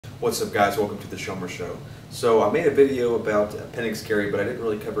What's up, guys? Welcome to the Shomer Show. So I made a video about appendix carry, but I didn't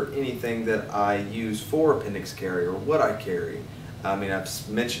really cover anything that I use for appendix carry or what I carry. I mean, I've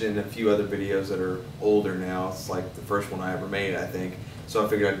mentioned in a few other videos that are older now. It's like the first one I ever made, I think. So I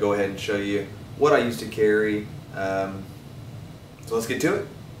figured I'd go ahead and show you what I used to carry. So let's get to it.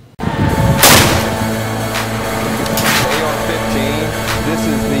 AR-15. This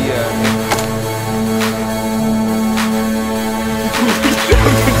is the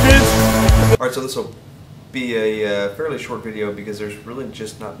Alright, so this will be a fairly short video because there's really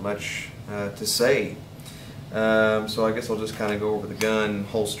just not much to say. So I guess I'll just kind of go over the gun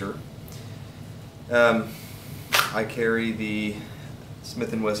holster. I carry the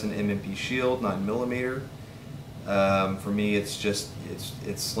Smith & Wesson M&P Shield 9mm. For me, it's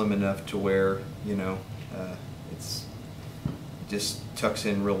slim enough to where, you know, it just tucks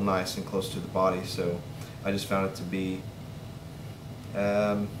in real nice and close to the body. So I just found it to be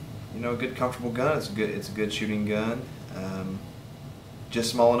you know, a good, comfortable gun. It's a good shooting gun. Just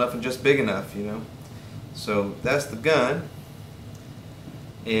small enough and just big enough, you know. So that's the gun,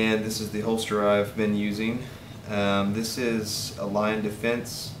 and this is the holster I've been using. This is a Line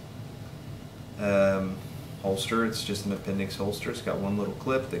Defense holster. It's just an appendix holster. It's got one little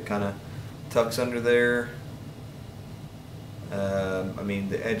clip that kind of tucks under there. I mean,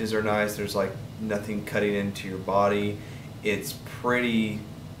 the edges are nice. There's like nothing cutting into your body. It's pretty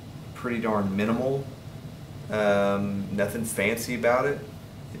darn minimal. Nothing fancy about it.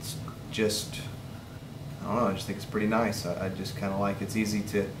 It's just, I don't know, I just think it's pretty nice. I just kind of like it's easy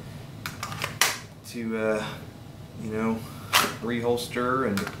to you know, reholster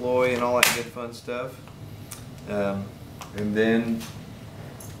and deploy and all that good fun stuff. And then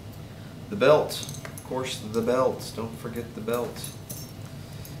the belt, of course, the belt. Don't forget the belt.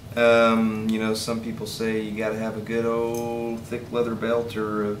 You know, some people say you got to have a good old thick leather belt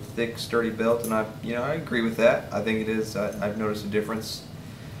or a thick sturdy belt, and I agree with that. I think it is. I've noticed a difference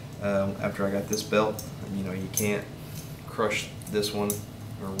after I got this belt. You know, you can't crush this one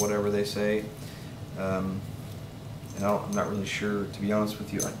or whatever they say. And I'm not really sure, to be honest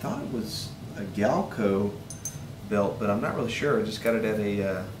with you. I thought it was a Galco belt, but I'm not really sure. I just got it at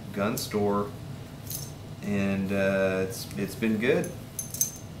a gun store, and it's been good.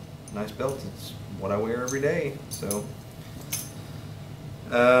 Nice belt. It's what I wear every day. So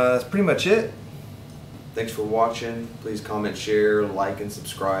that's pretty much it. Thanks for watching. Please comment, share, like, and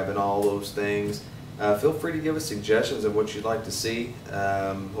subscribe, and all those things. Feel free to give us suggestions of what you'd like to see.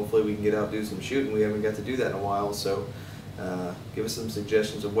 Hopefully we can get out and do some shooting. We haven't got to do that in a while, so give us some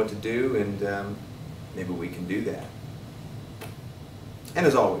suggestions of what to do, and maybe we can do that. And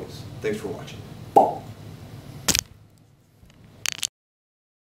as always, thanks for watching.